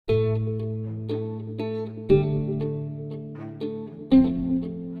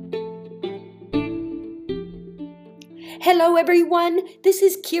Hello, everyone. This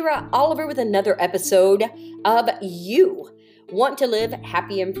is Kyra Oliver with another episode of You Want to Live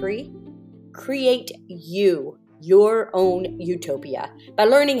Happy and Free? Create your own utopia by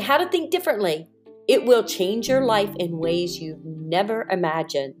learning how to think differently. It will change your life in ways you've never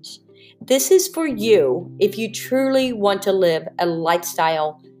imagined. This is for you if you truly want to live a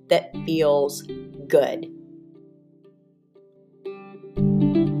lifestyle that feels good.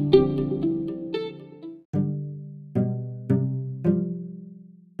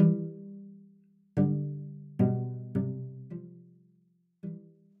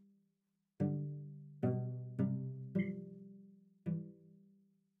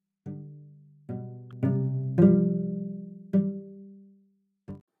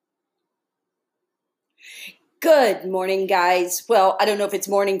 Good morning, guys. Well, I don't know if it's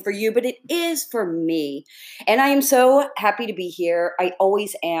morning for you, but it is for me. And I am so happy to be here. I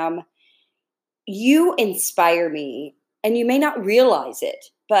always am. You inspire me, and you may not realize it,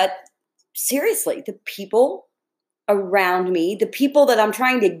 but seriously, the people around me, the people that I'm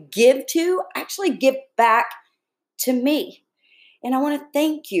trying to give to, actually give back to me. And I want to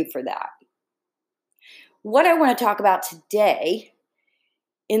thank you for that. What I want to talk about today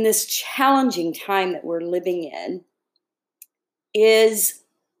in this challenging time that we're living in is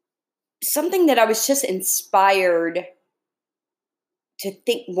something that I was just inspired to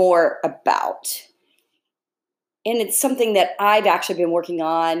think more about. And it's something that I've actually been working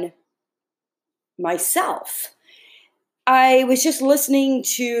on myself. I was just listening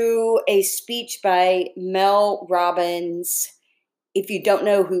to a speech by Mel Robbins. If you don't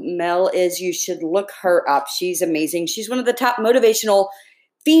know who Mel is, you should look her up. She's amazing. She's one of the top motivational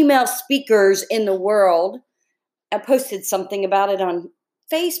female speakers in the world. I posted something about it on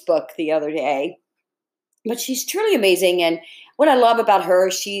Facebook the other day, but she's truly amazing. And what I love about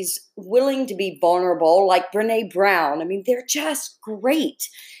her, she's willing to be vulnerable, like Brene Brown. I mean, they're just great.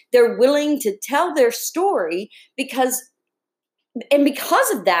 They're willing to tell their story because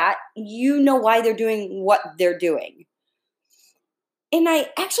of that, you know why they're doing what they're doing. And I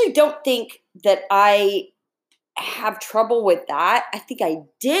actually don't think that I have trouble with that. I think I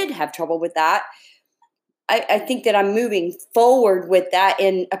did have trouble with that. I think that I'm moving forward with that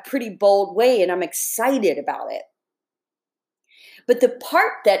in a pretty bold way, and I'm excited about it. But the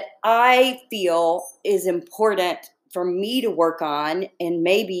part that I feel is important for me to work on, and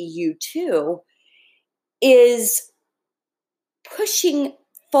maybe you too, is pushing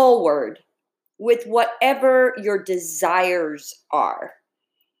forward with whatever your desires are.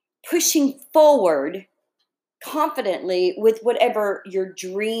 Pushing forward confidently with whatever your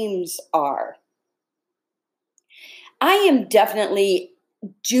dreams are. I am definitely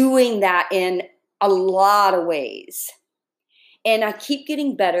doing that in a lot of ways. And I keep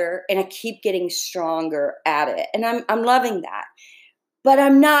getting better and I keep getting stronger at it. And I'm loving that. But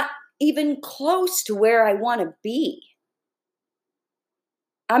I'm not even close to where I want to be.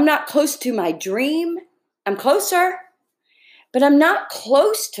 I'm not close to my dream. I'm closer, but I'm not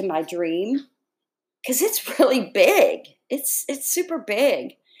close to my dream because it's really big. It's super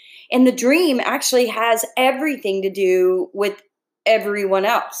big. And the dream actually has everything to do with everyone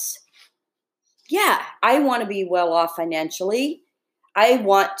else. Yeah, I want to be well off financially. I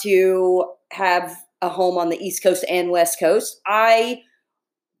want to have a home on the East Coast and West Coast. I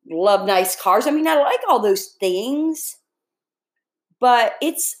love nice cars. I mean, I like all those things, but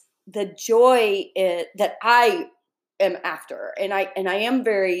it's the joy that I am after. And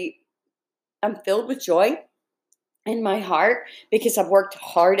I'm filled with joy in my heart because I've worked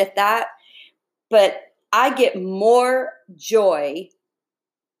hard at that. But I get more joy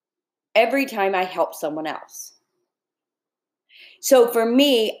every time I help someone else. So for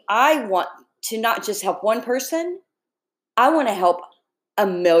me, I want to not just help one person. I want to help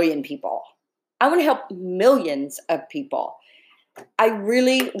 1 million people. I want to help millions of people. I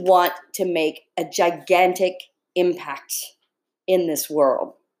really want to make a gigantic impact in this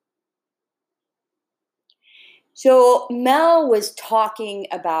world. So Mel was talking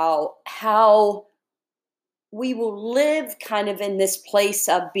about how we will live kind of in this place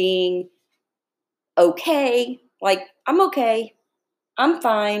of being okay, like I'm okay, I'm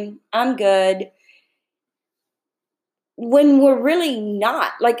fine, I'm good, when we're really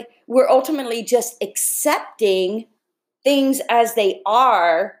not. Like we're ultimately just accepting things as they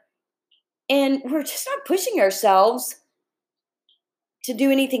are, and we're just not pushing ourselves to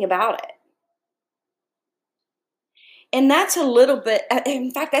do anything about it. And that's a little bit,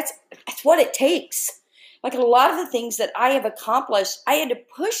 in fact, that's what it takes. Like a lot of the things that I have accomplished, I had to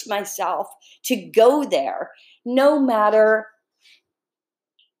push myself to go there, no matter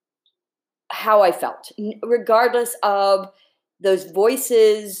how I felt, regardless of those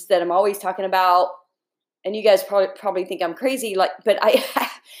voices that I'm always talking about. And you guys probably think I'm crazy, but I,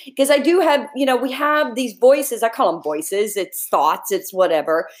 because I do have, we have these voices. I call them voices. It's thoughts. It's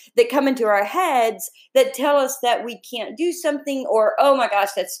whatever that come into our heads that tell us that we can't do something, or oh my gosh,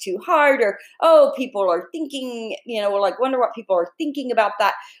 that's too hard, or oh, people are thinking, wonder what people are thinking about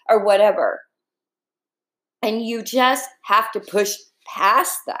that, or whatever. And you just have to push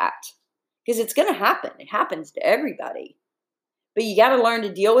past that, because it's going to happen. It happens to everybody. But you got to learn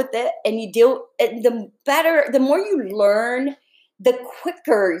to deal with it. And the more you learn, the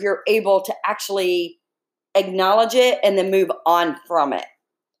quicker you're able to actually acknowledge it and then move on from it.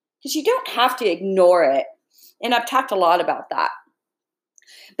 Because you don't have to ignore it. And I've talked a lot about that.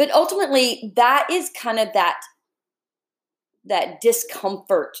 But ultimately, that is kind of that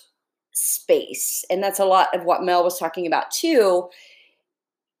discomfort space. And that's a lot of what Mel was talking about too.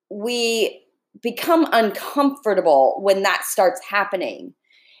 We become uncomfortable when that starts happening.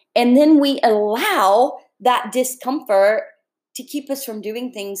 And then we allow that discomfort to keep us from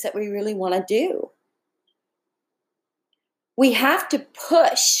doing things that we really want to do. We have to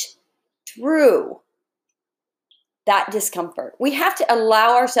push through that discomfort. We have to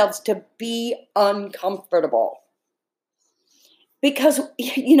allow ourselves to be uncomfortable. Because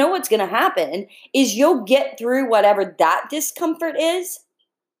you know what's going to happen is you'll get through whatever that discomfort is.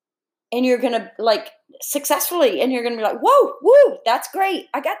 And you're going to successfully, and you're going to be like, whoa, woo, that's great.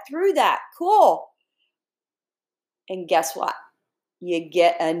 I got through that. Cool. And guess what? You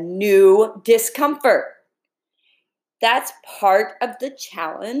get a new discomfort. That's part of the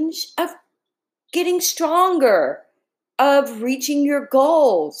challenge of getting stronger, of reaching your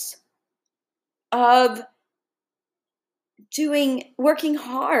goals, of working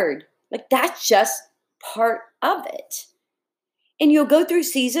hard. That's just part of it. And you'll go through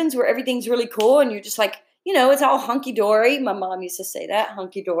seasons where everything's really cool and you're just it's all hunky-dory. My mom used to say that,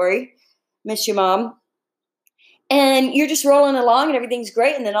 hunky-dory. Miss you, Mom. And you're just rolling along and everything's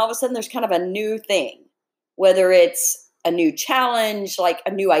great. And then all of a sudden there's kind of a new thing, whether it's a new challenge, like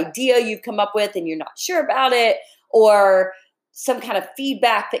a new idea you've come up with and you're not sure about it, or some kind of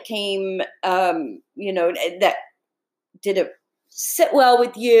feedback that came, that didn't sit well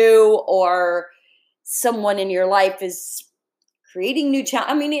with you, or someone in your life is creating new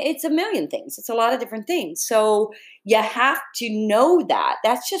challenge. I mean, it's a million things. It's a lot of different things. So you have to know that.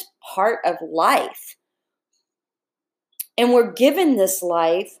 That's just part of life. And we're given this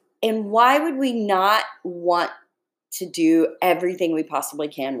life, and why would we not want to do everything we possibly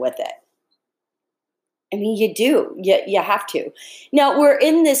can with it? I mean, you do. You have to. Now, we're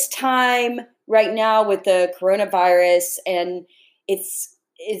in this time right now with the coronavirus, and it's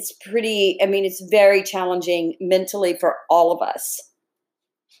pretty, it's very challenging mentally for all of us.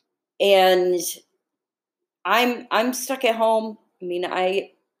 And I'm stuck at home. I mean,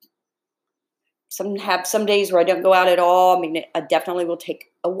 I have some days where I don't go out at all. I mean, I definitely will take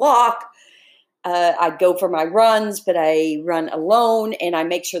a walk. I go for my runs, but I run alone, and I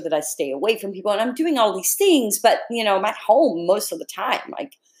make sure that I stay away from people. And I'm doing all these things, but I'm at home most of the time.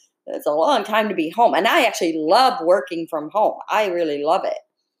 It's a long time to be home. And I actually love working from home. I really love it.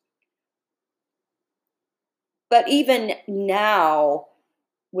 But even now,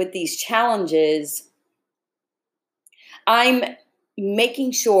 with these challenges, I'm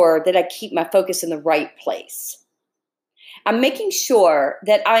making sure that I keep my focus in the right place. I'm making sure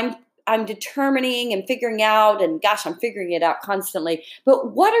that I'm determining and figuring out, and gosh, I'm figuring it out constantly.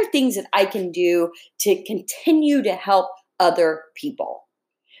 But what are things that I can do to continue to help other people?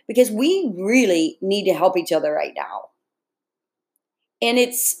 Because we really need to help each other right now. And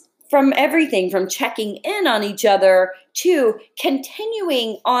it's from everything from checking in on each other to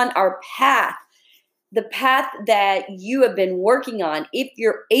continuing on our path, the path that you have been working on, if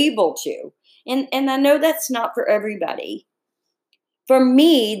you're able to. And I know that's not for everybody. For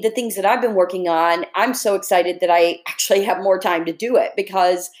me, the things that I've been working on, I'm so excited that I actually have more time to do it,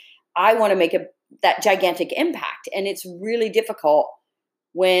 because I want to make that gigantic impact. And it's really difficult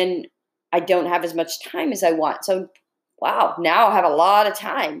when I don't have as much time as I want. So, wow, now I have a lot of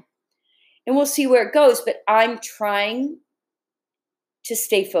time. And we'll see where it goes. But I'm trying to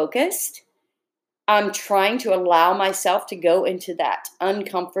stay focused. I'm trying to allow myself to go into that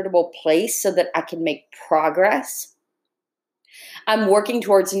uncomfortable place so that I can make progress. I'm working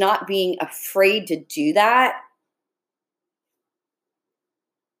towards not being afraid to do that.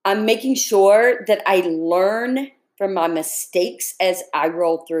 I'm making sure that I learn from my mistakes as I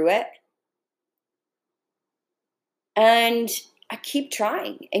roll through it. And I keep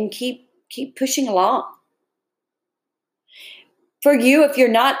trying and keep pushing along. For you, if you're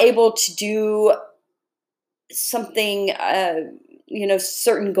not able to do something,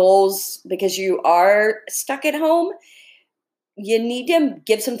 certain goals because you are stuck at home, you need to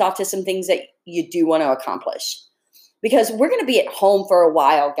give some thought to some things that you do want to accomplish. Because we're going to be at home for a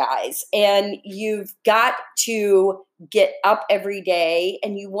while, guys, and you've got to get up every day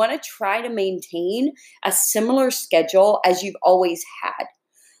and you want to try to maintain a similar schedule as you've always had.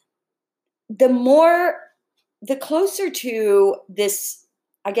 The closer to this,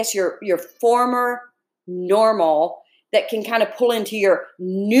 I guess, your former normal that can kind of pull into your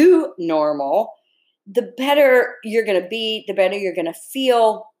new normal, the better you're going to be, the better you're going to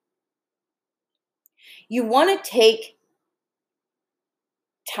feel. You want to take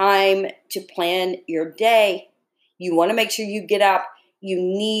time to plan your day. You want to make sure you get up. You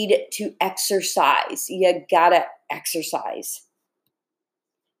need to exercise. You gotta exercise.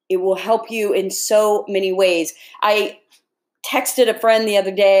 It will help you in so many ways. I texted a friend the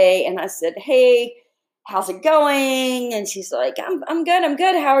other day and I said, "Hey, how's it going?" And she's like, I'm good. I'm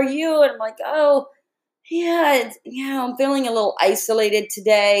good. How are you?" And I'm like, "Oh, yeah, I'm feeling a little isolated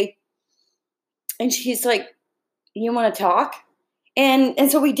today." And she's like, "You want to talk?" And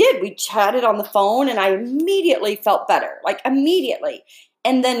so we did. We chatted on the phone and I immediately felt better, like immediately.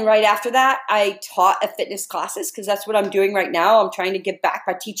 And then right after that, I taught a fitness classes because that's what I'm doing right now. I'm trying to get back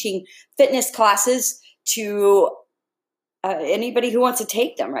by teaching fitness classes to anybody who wants to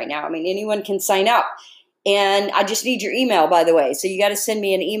take them right now. I mean, anyone can sign up. And I just need your email, by the way. So you got to send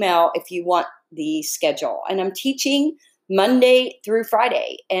me an email if you want the schedule. And I'm teaching Monday through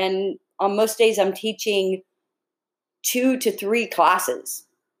Friday. And on most days, I'm teaching 2 to 3 classes,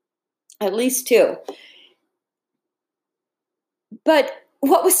 at least 2. But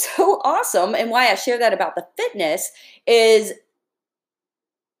what was so awesome and why I share that about the fitness is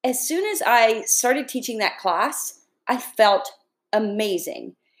as soon as I started teaching that class, I felt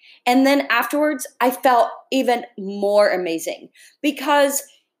amazing. And then afterwards, I felt even more amazing because,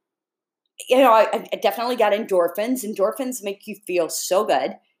 I definitely got endorphins. Endorphins make you feel so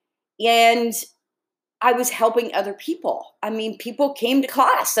good. And I was helping other people. I mean, people came to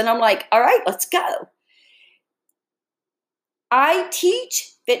class and I'm like, all right, let's go. I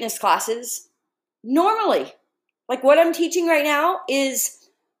teach fitness classes normally. Like what I'm teaching right now is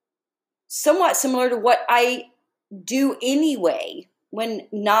somewhat similar to what I do anyway when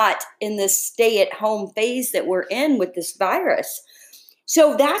not in this stay-at-home phase that we're in with this virus.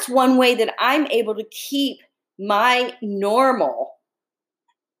 So that's one way that I'm able to keep my normal.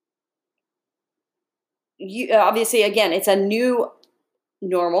 Obviously, again, it's a new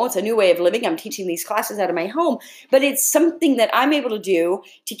normal. It's a new way of living. I'm teaching these classes out of my home, but it's something that I'm able to do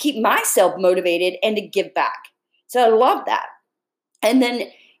to keep myself motivated and to give back. So I love that. And then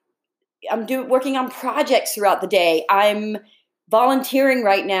I'm working on projects throughout the day. I'm volunteering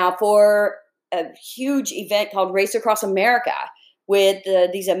right now for a huge event called Race Across America with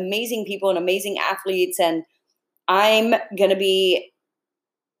these amazing people and amazing athletes. And I'm going to be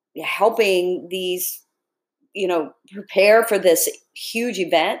helping these prepare for this huge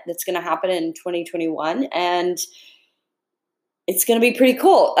event that's going to happen in 2021. And it's going to be pretty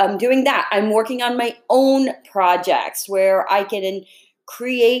cool. I'm doing that. I'm working on my own projects where I can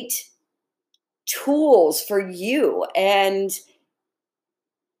create tools for you and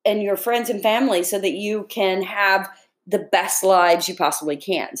your friends and family so that you can have the best lives you possibly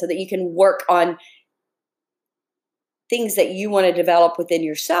can, so that you can work on things that you want to develop within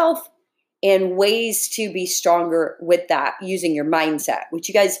yourself and ways to be stronger with that using your mindset, which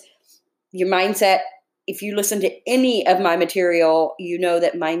your mindset, if you listen to any of my material, you know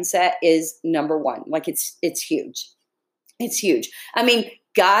that mindset is number one. Like it's huge. It's huge. I mean,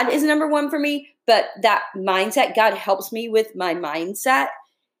 God is number one for me, but that mindset, God helps me with my mindset.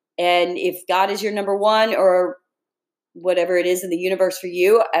 And if God is your number one or whatever it is in the universe for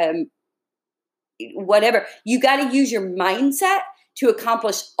you, whatever, you got to use your mindset to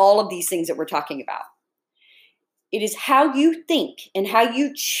accomplish all of these things that we're talking about. It is how you think and how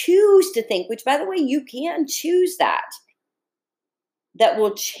you choose to think, which, by the way, you can choose that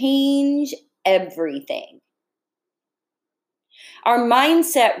will change everything. Our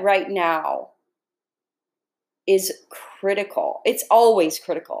mindset right now is critical. It's always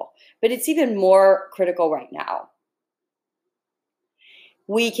critical, but it's even more critical right now.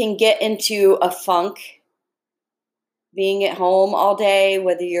 We can get into a funk being at home all day,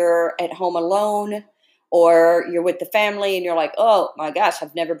 whether you're at home alone or you're with the family and you're like, oh my gosh,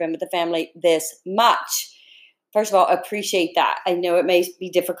 I've never been with the family this much. First of all, appreciate that. I know it may be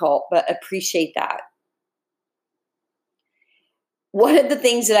difficult, but appreciate that. one of the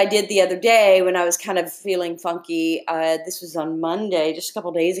things that I did the other day when I was kind of feeling funky, this was on Monday, just a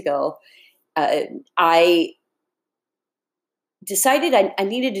couple days ago, I decided I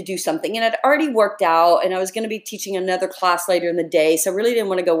needed to do something, and I'd already worked out, and I was going to be teaching another class later in the day. So I really didn't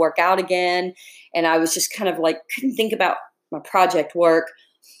want to go work out again. And I was just kind of like, couldn't think about my project work.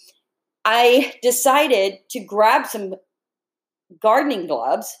 I decided to grab some gardening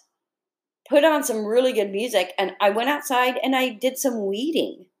gloves, put on some really good music, and I went outside and I did some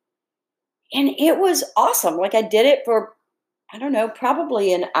weeding. And it was awesome. Like I did it for, I don't know,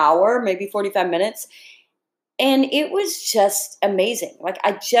 probably an hour, maybe 45 minutes. And it was just amazing. Like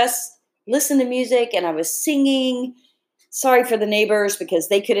I just listened to music and I was singing. Sorry for the neighbors because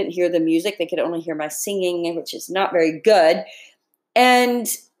they couldn't hear the music. They could only hear my singing, which is not very good. And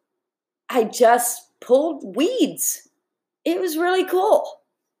I just pulled weeds. It was really cool.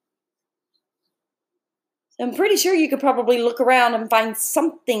 I'm pretty sure you could probably look around and find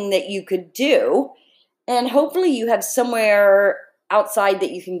something that you could do. And hopefully you have somewhere outside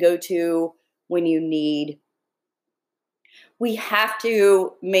that you can go to when you need. We have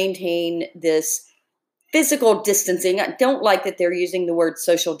to maintain this physical distancing. I don't like that they're using the word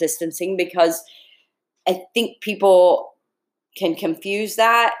social distancing because I think people can confuse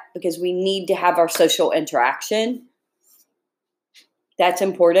that because we need to have our social interaction. That's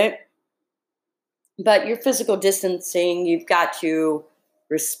important. But your physical distancing, you've got to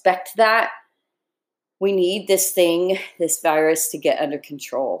respect that. We need this virus to get under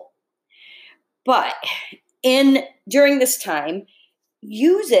control. But during this time,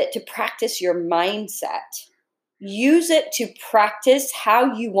 use it to practice your mindset. Use it to practice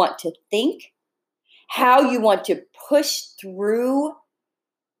how you want to think, how you want to push through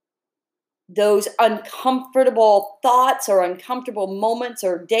those uncomfortable thoughts or uncomfortable moments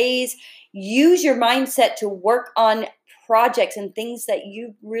or days. Use your mindset to work on projects and things that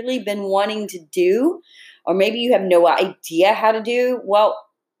you've really been wanting to do, or maybe you have no idea how to do. Well,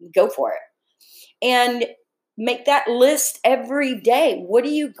 go for it. And make that list every day. What are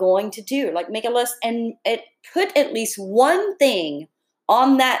you going to do? Like make a list and put at least one thing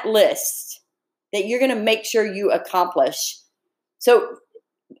on that list that you're going to make sure you accomplish. So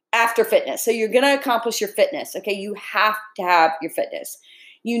after fitness. So you're going to accomplish your fitness. Okay. You have to have your fitness.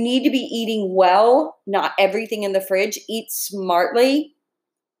 You need to be eating well, not everything in the fridge. Eat smartly.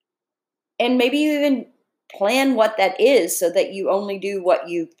 And maybe you even plan what that is so that you only do what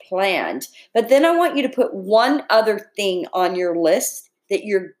you planned. But then I want you to put one other thing on your list that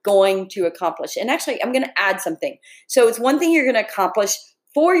you're going to accomplish. And actually, I'm going to add something. So it's one thing you're going to accomplish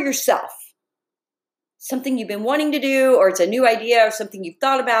for yourself. Something you've been wanting to do, or it's a new idea, or something you've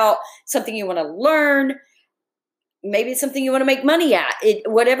thought about, something you want to learn. Maybe it's something you want to make money at,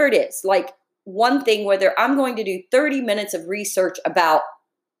 whatever it is. Like one thing, whether I'm going to do 30 minutes of research about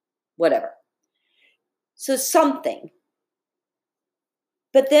whatever. So something.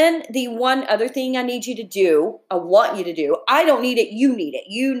 But then the one other thing I want you to do, I don't need it, you need it.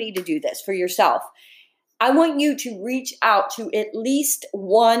 You need to do this for yourself. I want you to reach out to at least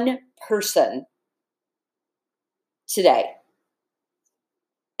one person today.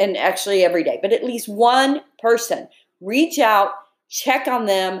 And actually every day, but at least one person. Reach out, check on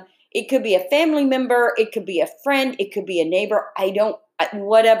them. It could be a family member, it could be a friend, it could be a neighbor.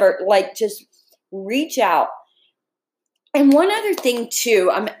 Whatever, like just reach out. And one other thing too,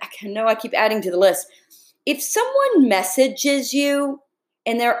 I know I keep adding to the list. If someone messages you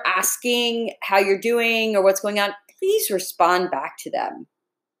and they're asking how you're doing or what's going on, please respond back to them.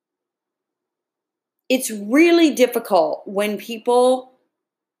 It's really difficult when people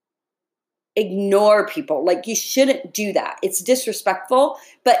ignore people. Like you shouldn't do that. It's disrespectful.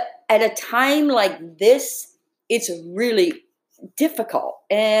 But at a time like this, it's really difficult.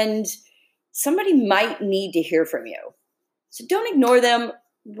 And somebody might need to hear from you. So don't ignore them.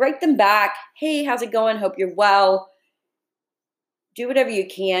 Write them back. Hey, how's it going? Hope you're well. Do whatever you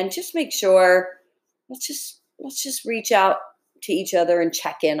can. Just make sure. Let's just reach out to each other and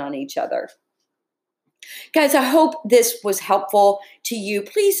check in on each other. Guys, I hope this was helpful to you.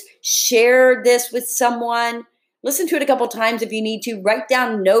 Please share this with someone. Listen to it a couple times if you need to. Write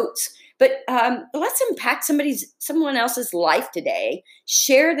down notes. But let's impact someone else's life today.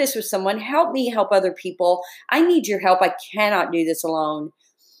 Share this with someone. Help me help other people. I need your help. I cannot do this alone.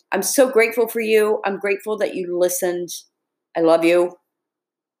 I'm so grateful for you. I'm grateful that you listened. I love you.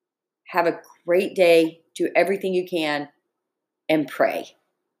 Have a great day. Do everything you can and pray.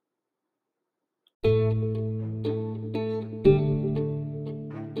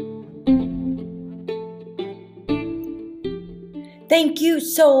 Thank you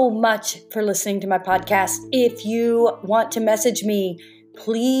so much for listening to my podcast. If you want to message me,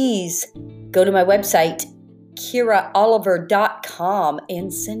 please go to my website, KyraOliver.com,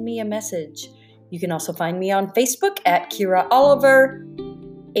 and send me a message. You can also find me on Facebook at Kyra Oliver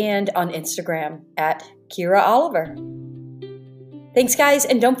and on Instagram at Kyra Oliver. Thanks, guys,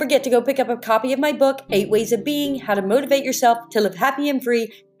 and don't forget to go pick up a copy of my book, 8 Ways of Being, How to Motivate Yourself to Live Happy and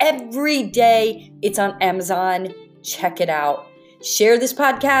Free every day. It's on Amazon. Check it out. Share this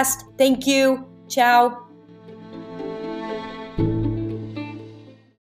podcast. Thank you. Ciao.